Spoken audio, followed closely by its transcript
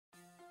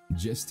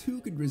Just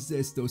who could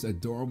resist those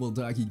adorable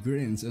doggy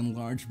grins and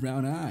large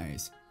brown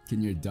eyes? Can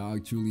your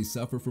dog truly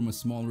suffer from a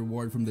small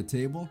reward from the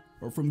table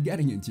or from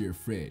getting into your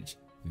fridge?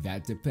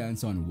 That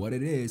depends on what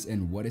it is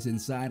and what is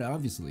inside,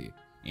 obviously,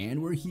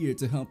 and we're here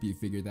to help you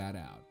figure that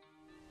out.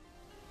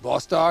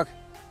 Boss dog?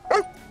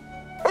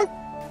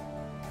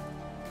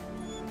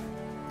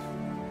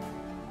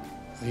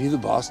 Are you the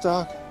boss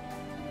dog?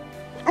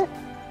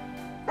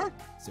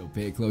 So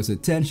pay close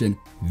attention,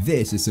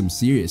 this is some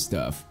serious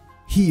stuff.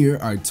 Here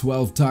are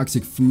 12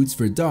 toxic foods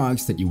for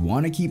dogs that you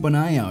want to keep an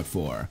eye out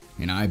for,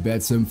 and I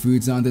bet some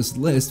foods on this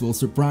list will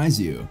surprise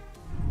you.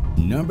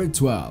 Number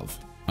 12.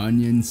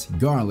 Onions,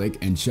 garlic,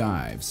 and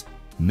chives.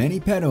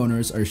 Many pet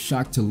owners are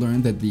shocked to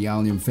learn that the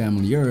allium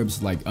family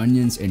herbs like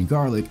onions and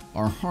garlic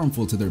are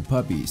harmful to their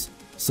puppies.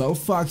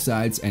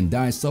 Sulfoxides and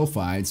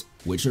disulfides,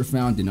 which are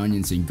found in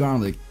onions and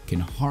garlic, can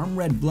harm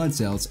red blood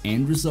cells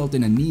and result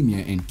in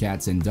anemia in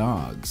cats and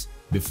dogs.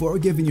 Before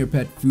giving your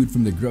pet food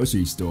from the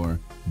grocery store,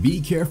 be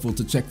careful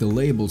to check the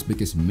labels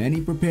because many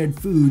prepared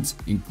foods,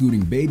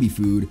 including baby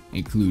food,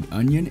 include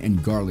onion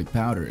and garlic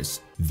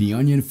powders. The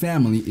onion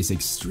family is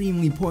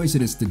extremely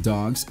poisonous to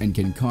dogs and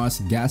can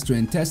cause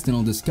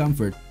gastrointestinal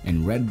discomfort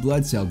and red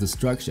blood cell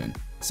destruction.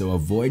 So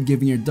avoid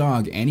giving your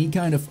dog any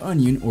kind of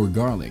onion or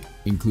garlic,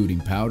 including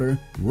powder,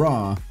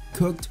 raw,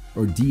 cooked,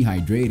 or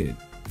dehydrated.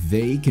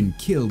 They can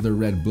kill the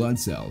red blood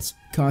cells,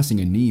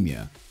 causing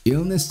anemia.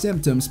 Illness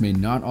symptoms may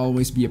not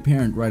always be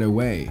apparent right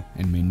away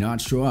and may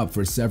not show up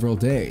for several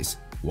days.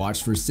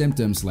 Watch for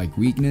symptoms like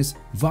weakness,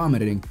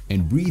 vomiting,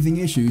 and breathing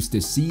issues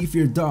to see if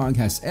your dog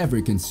has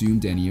ever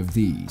consumed any of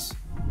these.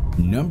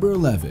 Number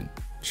 11.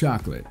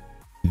 Chocolate.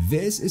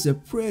 This is a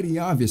pretty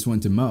obvious one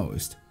to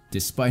most.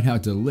 Despite how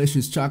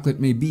delicious chocolate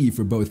may be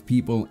for both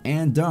people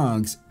and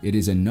dogs, it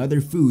is another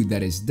food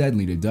that is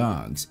deadly to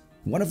dogs.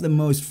 One of the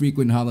most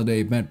frequent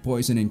holiday pet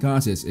poisoning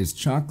causes is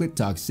chocolate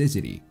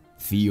toxicity.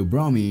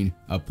 Theobromine,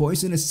 a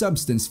poisonous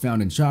substance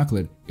found in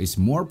chocolate, is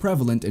more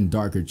prevalent in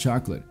darker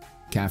chocolate.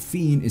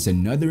 Caffeine is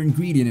another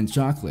ingredient in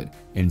chocolate,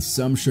 and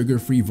some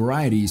sugar-free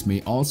varieties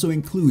may also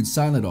include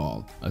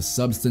xylitol, a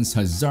substance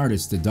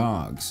hazardous to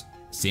dogs.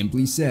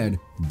 Simply said,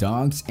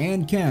 dogs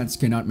and cats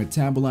cannot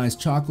metabolize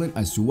chocolate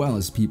as well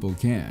as people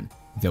can.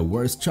 The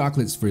worst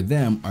chocolates for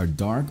them are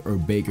dark or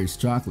baker's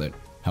chocolate.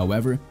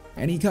 However,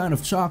 any kind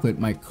of chocolate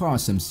might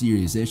cause some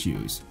serious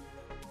issues.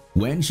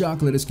 When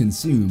chocolate is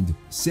consumed,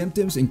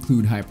 symptoms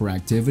include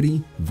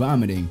hyperactivity,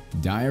 vomiting,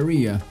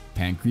 diarrhea,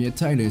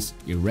 pancreatitis,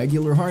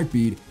 irregular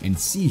heartbeat, and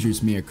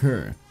seizures may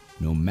occur.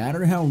 No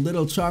matter how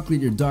little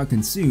chocolate your dog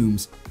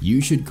consumes,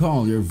 you should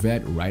call your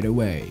vet right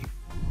away.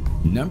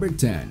 Number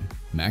 10.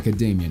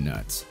 Macadamia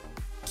nuts.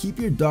 Keep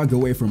your dog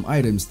away from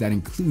items that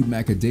include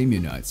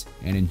macadamia nuts,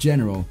 and in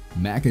general,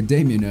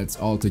 macadamia nuts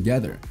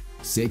altogether.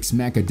 6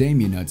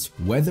 macadamia nuts,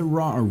 whether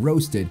raw or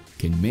roasted,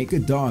 can make a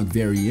dog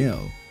very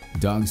ill.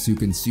 Dogs who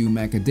consume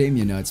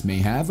macadamia nuts may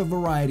have a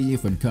variety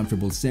of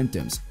uncomfortable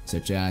symptoms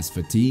such as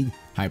fatigue,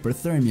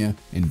 hyperthermia,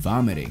 and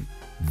vomiting.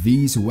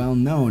 These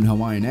well-known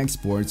Hawaiian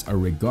exports are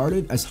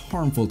regarded as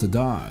harmful to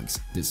dogs,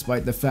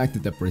 despite the fact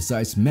that the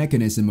precise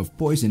mechanism of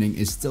poisoning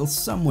is still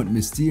somewhat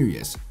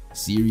mysterious.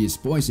 Serious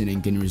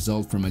poisoning can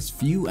result from as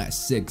few as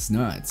 6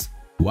 nuts.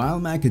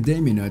 While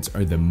macadamia nuts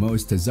are the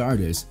most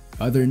hazardous,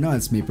 other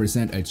nuts may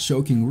present a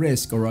choking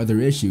risk or other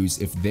issues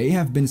if they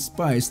have been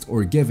spiced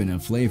or given a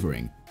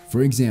flavoring.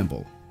 For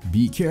example,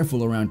 be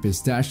careful around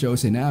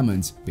pistachios and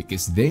almonds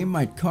because they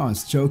might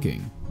cause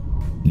choking.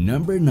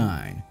 Number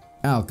 9.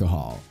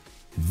 Alcohol.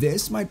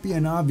 This might be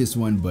an obvious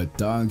one, but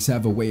dogs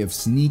have a way of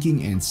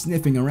sneaking and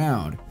sniffing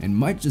around and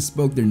might just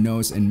poke their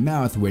nose and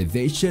mouth where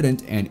they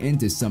shouldn't and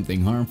into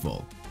something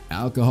harmful.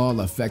 Alcohol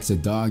affects a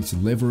dog's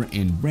liver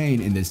and brain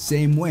in the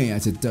same way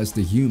as it does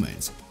to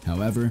humans.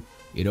 However,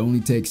 it only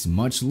takes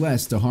much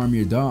less to harm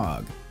your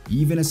dog.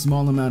 Even a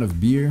small amount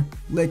of beer,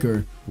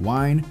 liquor,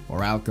 wine,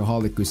 or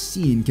alcoholic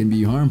cuisine can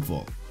be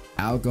harmful.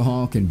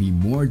 Alcohol can be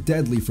more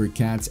deadly for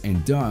cats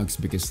and dogs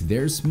because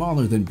they're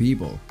smaller than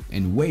people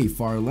and weigh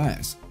far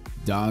less.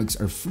 Dogs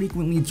are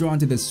frequently drawn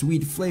to the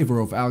sweet flavor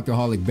of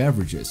alcoholic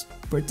beverages,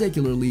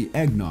 particularly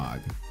eggnog.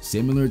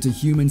 Similar to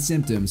human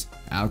symptoms,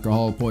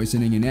 alcohol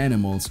poisoning in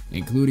animals,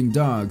 including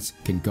dogs,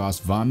 can cause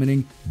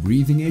vomiting,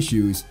 breathing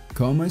issues,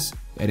 comas,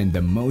 and in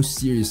the most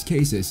serious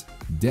cases,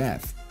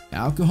 death.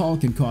 Alcohol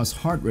can cause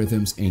heart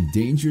rhythms and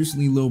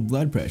dangerously low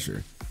blood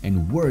pressure,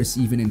 and worse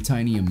even in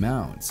tiny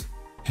amounts.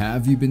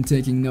 Have you been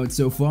taking notes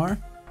so far?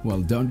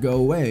 Well, don't go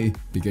away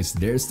because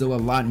there's still a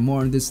lot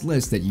more on this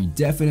list that you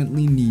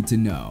definitely need to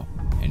know.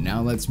 And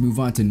now let's move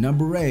on to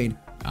number 8,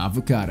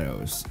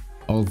 avocados.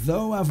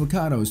 Although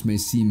avocados may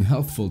seem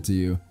healthful to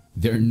you,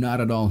 they're not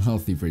at all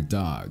healthy for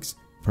dogs.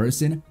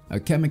 Persin,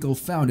 a chemical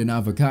found in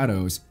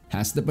avocados,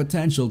 has the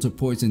potential to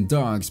poison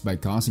dogs by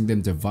causing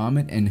them to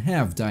vomit and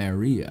have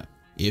diarrhea.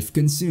 If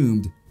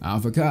consumed,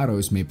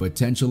 avocados may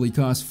potentially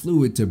cause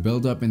fluid to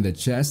build up in the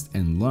chest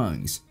and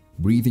lungs.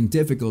 Breathing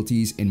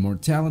difficulties and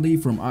mortality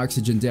from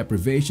oxygen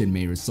deprivation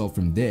may result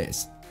from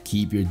this.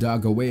 Keep your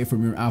dog away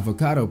from your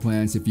avocado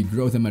plants if you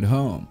grow them at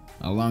home.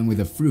 Along with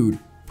the fruit,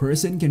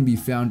 Persin can be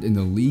found in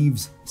the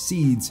leaves,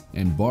 seeds,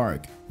 and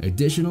bark.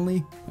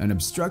 Additionally, an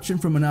obstruction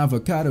from an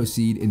avocado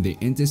seed in the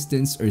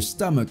intestines or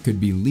stomach could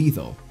be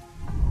lethal.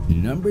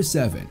 Number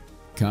 7.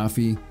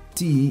 Coffee,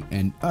 tea,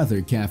 and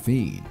other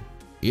caffeine.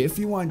 If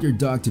you want your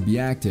dog to be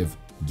active,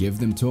 give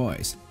them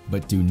toys,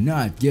 but do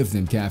not give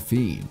them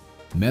caffeine.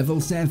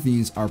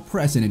 Methylxanthines are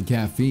present in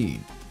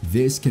caffeine.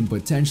 This can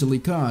potentially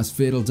cause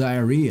fatal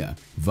diarrhea,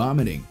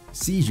 vomiting,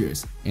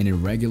 seizures, and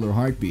irregular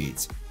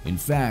heartbeats. In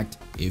fact,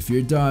 if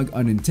your dog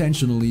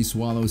unintentionally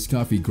swallows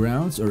coffee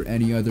grounds or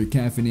any other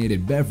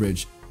caffeinated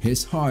beverage,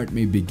 his heart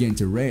may begin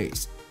to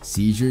race.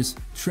 Seizures,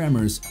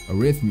 tremors,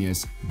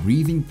 arrhythmias,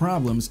 breathing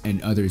problems,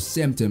 and other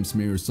symptoms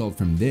may result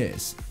from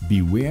this.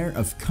 Beware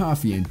of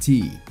coffee and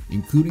tea,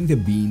 including the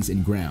beans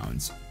and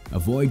grounds.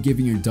 Avoid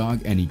giving your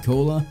dog any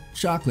cola,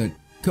 chocolate,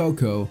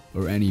 cocoa,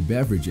 or any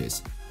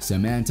beverages.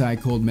 Some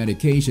anti-cold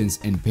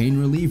medications and pain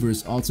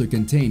relievers also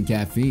contain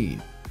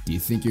caffeine. Do you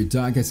think your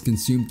dog has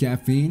consumed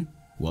caffeine?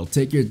 Well,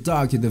 take your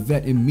dog to the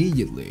vet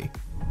immediately.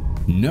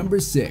 Number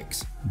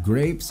 6.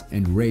 Grapes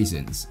and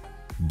raisins.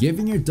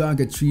 Giving your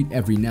dog a treat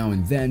every now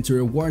and then to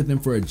reward them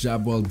for a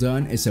job well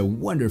done is a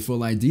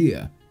wonderful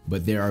idea,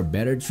 but there are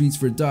better treats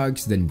for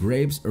dogs than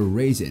grapes or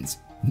raisins.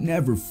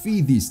 Never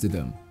feed these to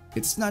them.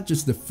 It's not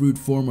just the fruit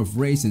form of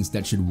raisins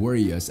that should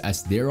worry us,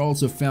 as they're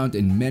also found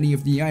in many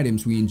of the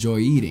items we enjoy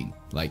eating,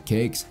 like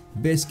cakes,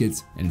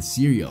 biscuits, and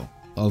cereal.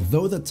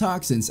 Although the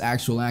toxin's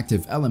actual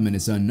active element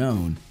is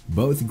unknown,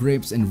 both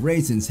grapes and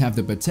raisins have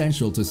the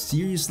potential to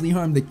seriously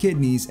harm the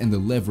kidneys and the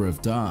liver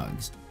of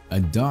dogs. A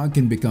dog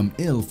can become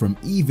ill from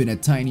even a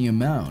tiny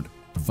amount.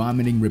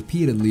 Vomiting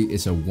repeatedly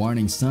is a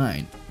warning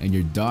sign, and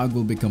your dog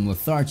will become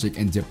lethargic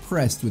and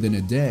depressed within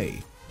a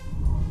day.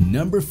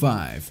 Number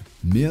 5.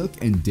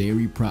 Milk and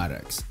dairy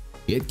products.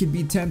 It can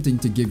be tempting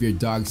to give your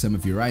dog some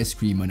of your ice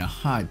cream on a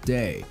hot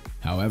day.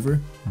 However,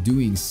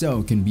 doing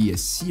so can be a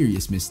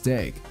serious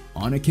mistake.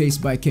 On a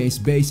case-by-case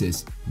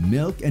basis,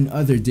 milk and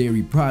other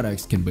dairy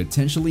products can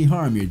potentially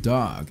harm your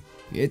dog.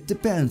 It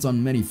depends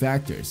on many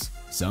factors.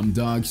 Some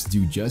dogs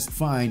do just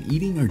fine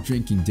eating or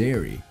drinking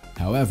dairy.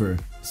 However,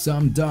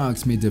 some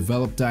dogs may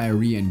develop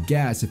diarrhea and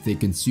gas if they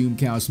consume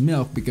cow's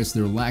milk because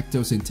they're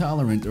lactose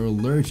intolerant or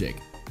allergic.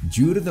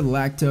 Due to the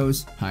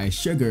lactose, high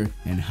sugar,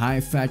 and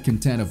high fat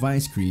content of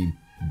ice cream,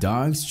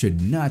 dogs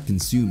should not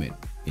consume it.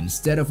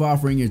 Instead of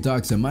offering your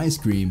dog some ice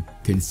cream,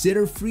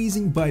 consider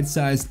freezing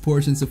bite-sized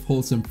portions of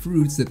wholesome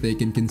fruits that they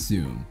can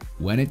consume.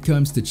 When it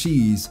comes to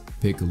cheese,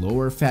 pick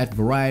lower fat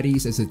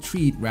varieties as a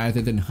treat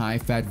rather than high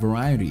fat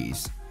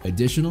varieties.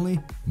 Additionally,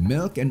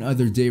 milk and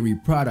other dairy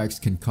products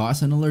can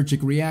cause an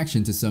allergic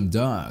reaction to some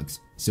dogs,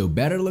 so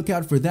better look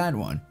out for that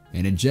one,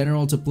 and in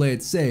general, to play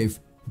it safe,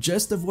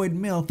 just avoid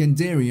milk and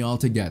dairy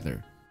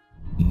altogether.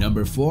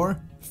 Number 4.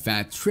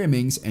 Fat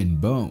trimmings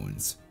and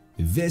bones.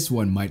 This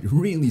one might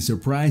really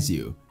surprise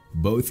you.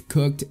 Both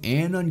cooked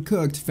and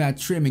uncooked fat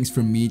trimmings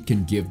from meat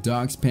can give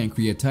dogs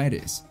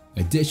pancreatitis.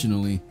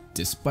 Additionally,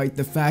 despite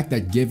the fact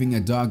that giving a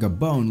dog a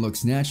bone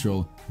looks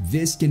natural,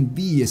 this can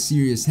be a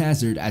serious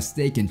hazard as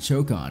they can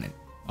choke on it.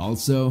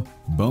 Also,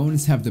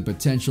 bones have the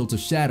potential to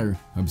shatter,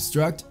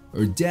 obstruct,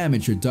 or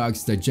damage your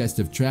dog's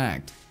digestive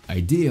tract.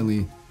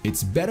 Ideally,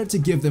 it's better to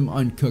give them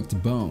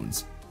uncooked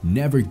bones.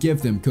 Never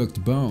give them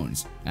cooked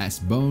bones, as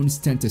bones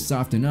tend to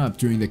soften up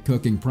during the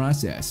cooking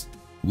process.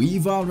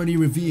 We've already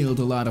revealed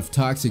a lot of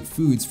toxic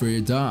foods for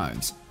your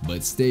dogs,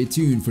 but stay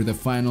tuned for the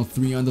final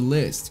 3 on the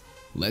list.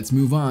 Let's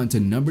move on to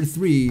number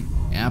 3,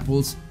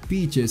 apples,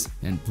 peaches,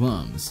 and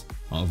plums.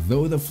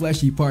 Although the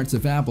fleshy parts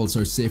of apples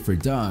are safe for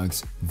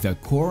dogs, the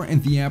core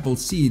and the apple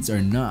seeds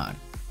are not.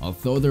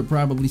 Although they're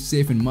probably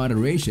safe in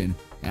moderation,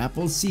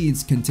 apple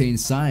seeds contain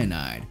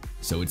cyanide,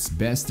 so it's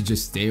best to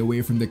just stay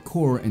away from the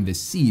core and the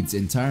seeds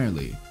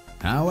entirely.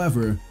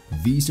 However,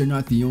 these are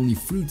not the only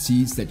fruit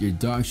seeds that your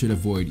dog should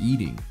avoid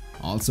eating.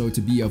 Also to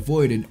be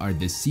avoided are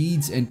the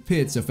seeds and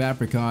pits of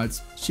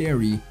apricots,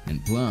 cherry,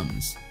 and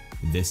plums.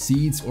 The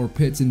seeds or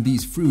pits in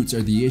these fruits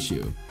are the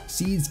issue.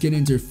 Seeds can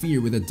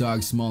interfere with a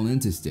dog's small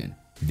intestine.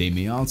 They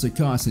may also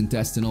cause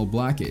intestinal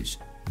blockage.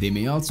 They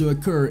may also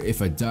occur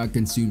if a dog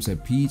consumes a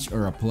peach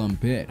or a plum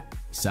pit.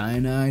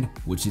 Cyanide,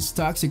 which is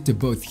toxic to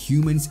both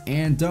humans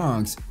and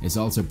dogs, is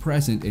also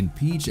present in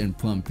peach and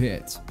plum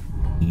pits.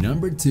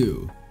 Number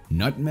 2.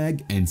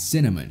 Nutmeg and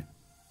cinnamon.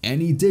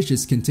 Any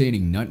dishes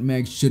containing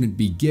nutmeg shouldn't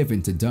be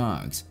given to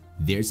dogs.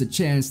 There's a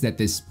chance that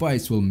this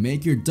spice will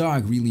make your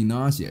dog really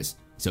nauseous,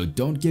 so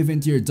don't give in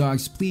to your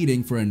dog's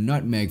pleading for a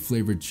nutmeg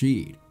flavored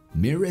treat.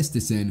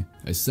 Myristicin,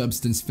 a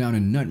substance found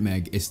in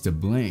nutmeg, is to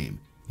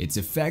blame. Its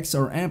effects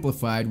are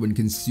amplified when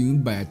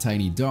consumed by a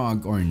tiny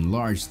dog or in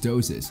large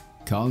doses.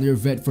 Call your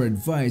vet for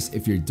advice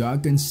if your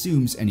dog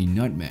consumes any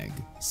nutmeg.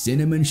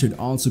 Cinnamon should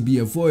also be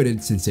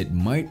avoided since it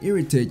might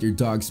irritate your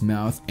dog's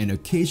mouth and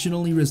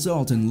occasionally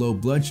result in low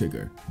blood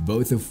sugar,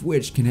 both of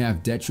which can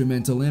have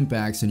detrimental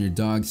impacts on your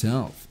dog's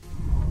health.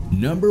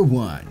 Number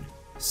 1.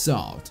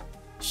 Salt.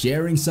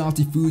 Sharing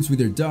salty foods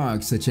with your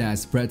dog, such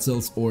as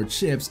pretzels or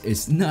chips,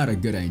 is not a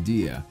good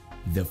idea.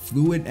 The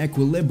fluid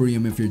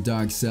equilibrium of your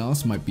dog's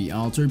cells might be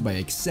altered by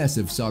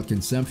excessive salt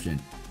consumption.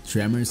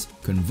 Tremors,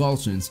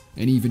 convulsions,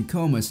 and even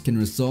comas can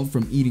result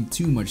from eating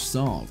too much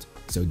salt.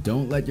 So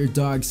don't let your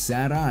dog's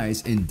sad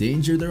eyes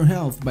endanger their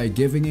health by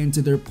giving in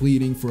to their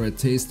pleading for a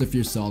taste of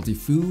your salty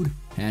food,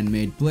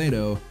 handmade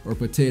Play-Doh, or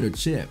potato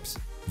chips.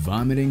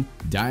 Vomiting,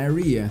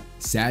 diarrhea,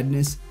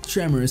 sadness,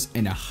 tremors,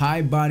 and a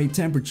high body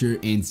temperature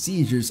and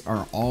seizures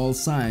are all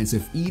signs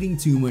of eating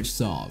too much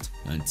salt,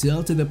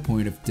 until to the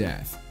point of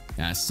death.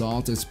 As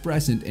salt is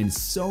present in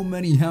so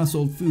many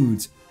household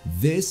foods,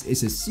 this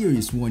is a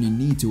serious one you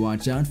need to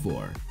watch out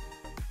for.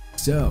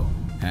 So,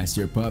 has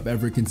your pup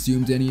ever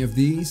consumed any of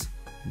these?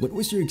 What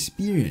was your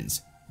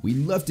experience?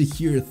 We'd love to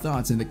hear your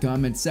thoughts in the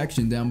comment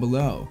section down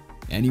below.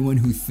 Anyone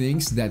who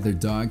thinks that their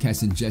dog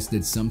has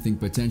ingested something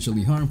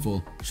potentially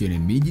harmful should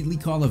immediately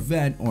call a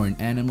vet or an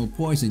animal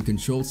poison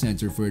control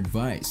center for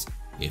advice.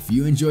 If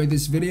you enjoyed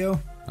this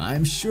video,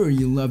 I'm sure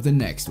you'll love the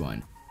next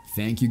one.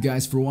 Thank you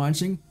guys for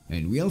watching,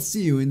 and we'll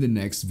see you in the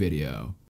next video.